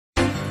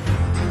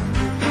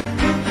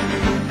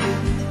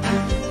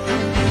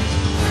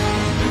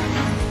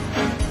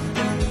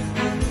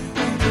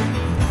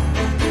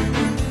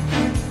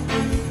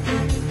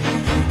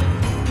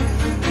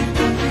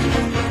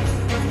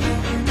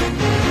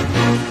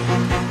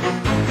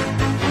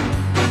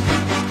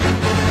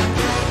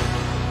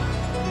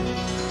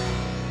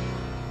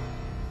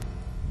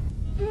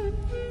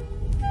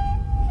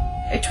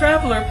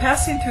traveler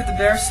passing through the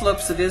bare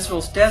slopes of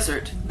Israel's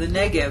desert, the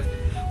Negev,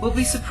 will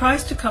be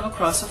surprised to come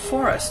across a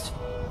forest.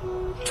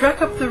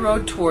 Trek up the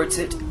road towards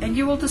it, and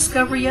you will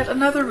discover yet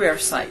another rare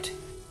sight,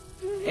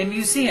 a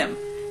museum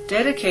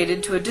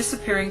dedicated to a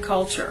disappearing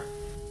culture.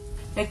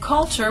 A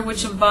culture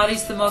which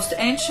embodies the most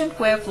ancient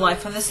way of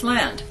life on this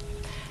land,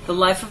 the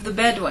life of the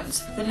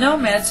Bedouins, the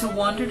nomads who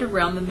wandered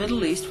around the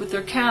Middle East with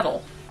their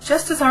cattle,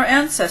 just as our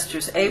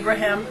ancestors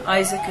Abraham,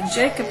 Isaac, and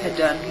Jacob had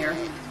done here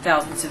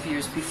thousands of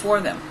years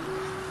before them.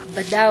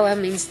 Bedouin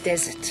means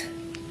desert.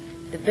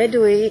 The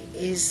Bedouin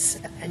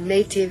is a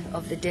native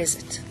of the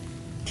desert.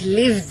 He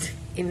lived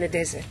in the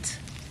desert,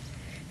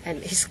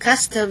 and his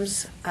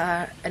customs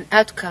are an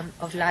outcome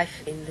of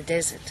life in the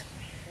desert.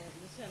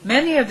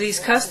 Many of these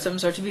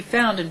customs are to be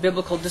found in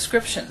biblical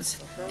descriptions.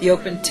 The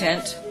open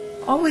tent,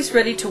 always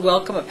ready to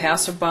welcome a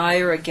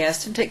passerby or a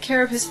guest and take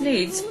care of his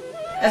needs,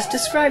 as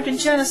described in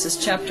Genesis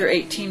chapter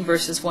 18,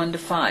 verses 1 to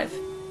 5.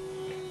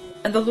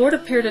 And the Lord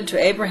appeared unto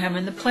Abraham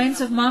in the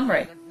plains of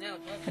Mamre,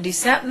 and he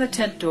sat in the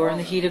tent door in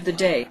the heat of the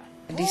day.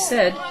 And he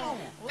said,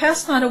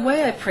 Pass not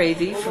away, I pray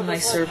thee, from thy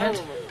servant.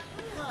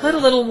 Let a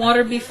little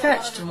water be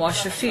fetched, and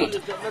wash your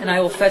feet, and I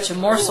will fetch a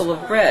morsel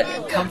of bread,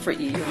 and comfort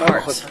ye your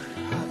hearts.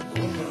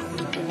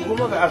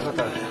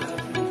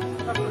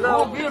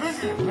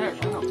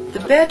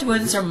 The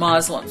Bedouins are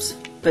Muslims,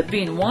 but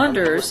being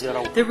wanderers,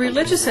 their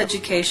religious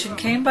education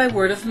came by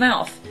word of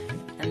mouth,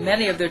 and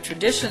many of their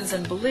traditions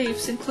and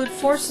beliefs include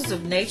forces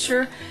of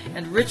nature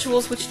and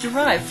rituals which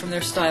derive from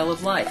their style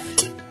of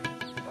life.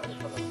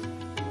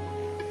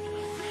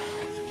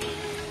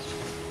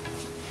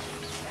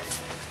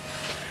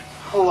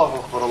 الله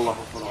أكبر الله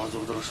أكبر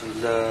أعوذ برسول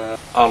الله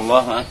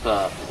الله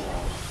أكبر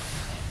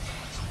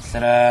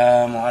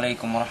السلام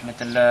عليكم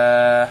ورحمة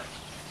الله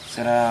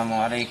السلام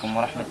عليكم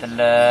ورحمة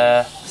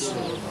الله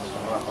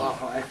الله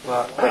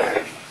أكبر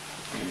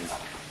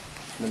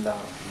بسم الله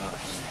الرحمن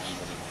الرحيم.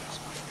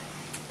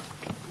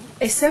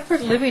 A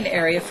separate living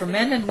area for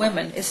men and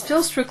women is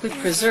still strictly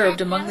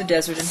preserved among the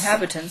desert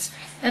inhabitants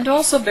and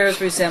also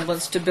bears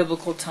resemblance to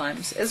biblical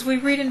times, as we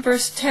read in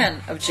verse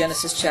 10 of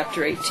Genesis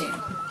chapter 18.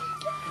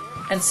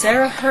 And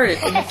Sarah heard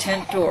it in the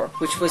tent door,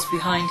 which was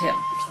behind him.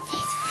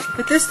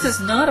 But this does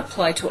not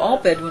apply to all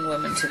Bedouin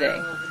women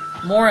today.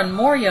 More and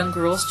more young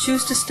girls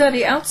choose to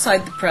study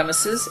outside the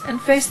premises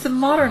and face the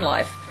modern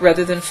life,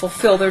 rather than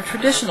fulfill their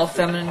traditional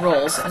feminine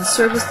roles and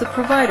serve as the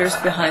providers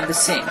behind the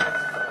scene.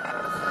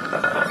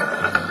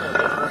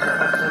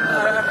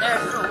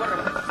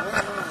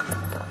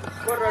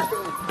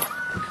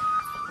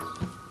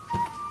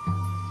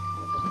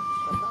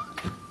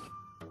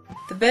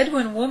 The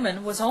Bedouin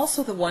woman was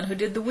also the one who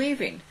did the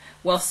weaving,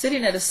 while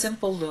sitting at a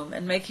simple loom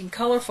and making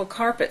colorful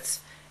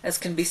carpets, as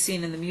can be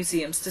seen in the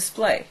museum's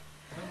display.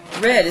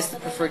 Red is the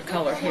preferred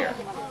color here.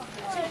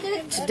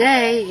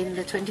 Today, in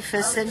the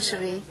 21st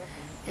century,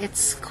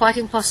 it's quite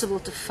impossible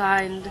to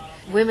find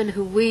women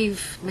who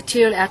weave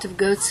material out of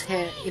goat's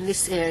hair in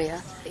this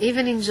area.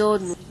 Even in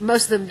Jordan,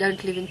 most of them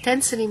don't live in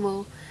tents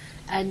anymore,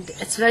 and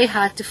it's very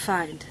hard to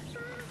find.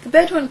 The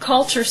Bedouin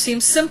culture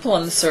seems simple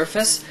on the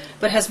surface,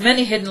 but has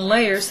many hidden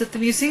layers that the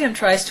museum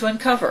tries to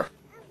uncover.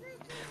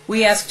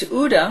 We asked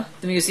Uda,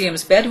 the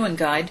museum's Bedouin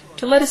guide,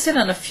 to let us in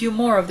on a few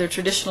more of their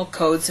traditional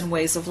codes and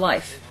ways of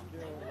life.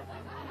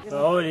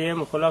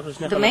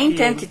 The main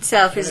tent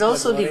itself is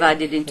also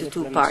divided into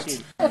two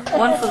parts,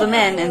 one for the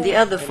men and the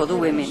other for the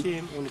women.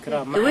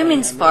 The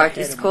women's part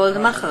is called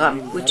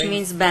mahram, which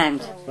means band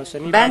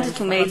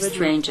to male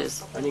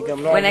strangers.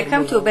 When I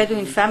come to a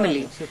Bedouin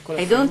family,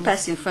 I don't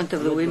pass in front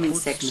of the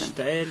women's section.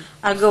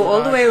 I'll go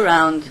all the way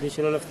around,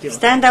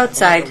 stand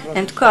outside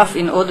and cough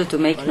in order to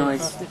make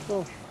noise.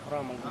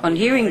 On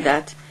hearing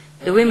that,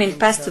 the women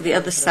pass to the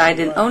other side,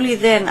 and only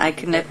then I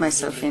can let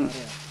myself in.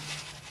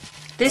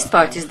 This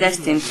part is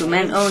destined to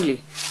men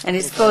only, and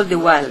is called the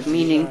wal,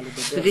 meaning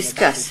to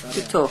discuss,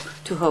 to talk,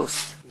 to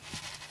host.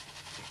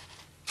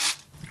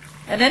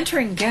 An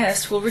entering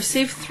guest will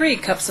receive 3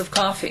 cups of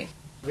coffee.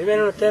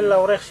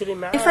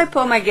 If I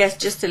pour my guest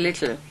just a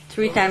little,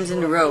 3 times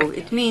in a row,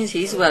 it means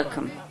he is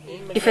welcome.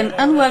 If an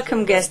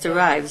unwelcome guest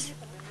arrives,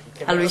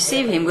 I'll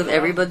receive him with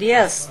everybody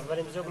else,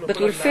 but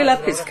will fill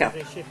up his cup,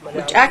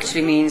 which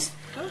actually means,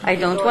 I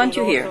don't want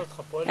you here.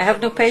 I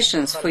have no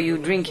patience for you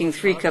drinking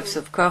 3 cups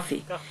of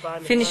coffee.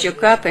 Finish your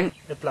cup and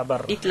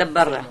itla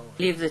barra,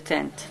 leave the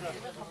tent.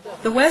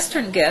 The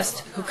Western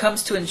guest, who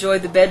comes to enjoy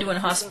the Bedouin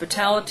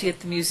hospitality at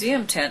the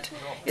museum tent,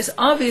 is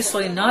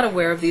obviously not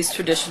aware of these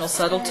traditional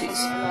subtleties.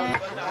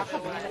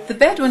 The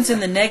Bedouins in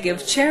the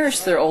Negev cherish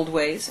their old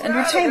ways and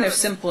retain their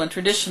simple and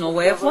traditional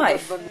way of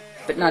life,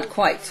 but not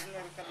quite.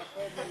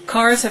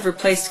 Cars have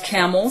replaced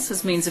camels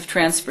as means of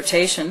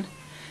transportation.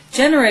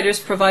 Generators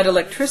provide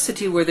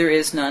electricity where there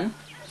is none.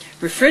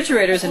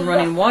 Refrigerators and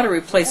running water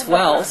replace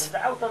wells,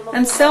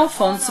 and cell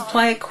phones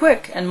supply a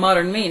quick and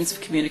modern means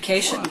of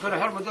communication.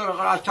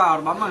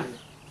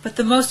 But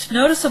the most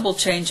noticeable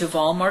change of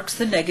all marks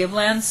the Negev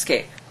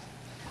landscape.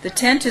 The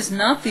tent is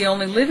not the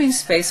only living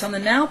space on the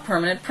now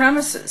permanent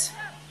premises.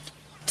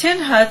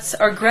 Tin huts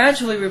are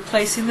gradually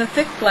replacing the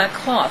thick black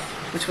cloth,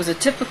 which was a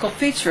typical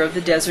feature of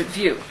the desert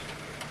view.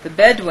 The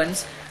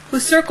Bedouins, who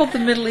circled the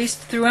Middle East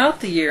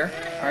throughout the year,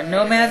 are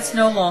nomads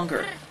no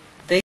longer.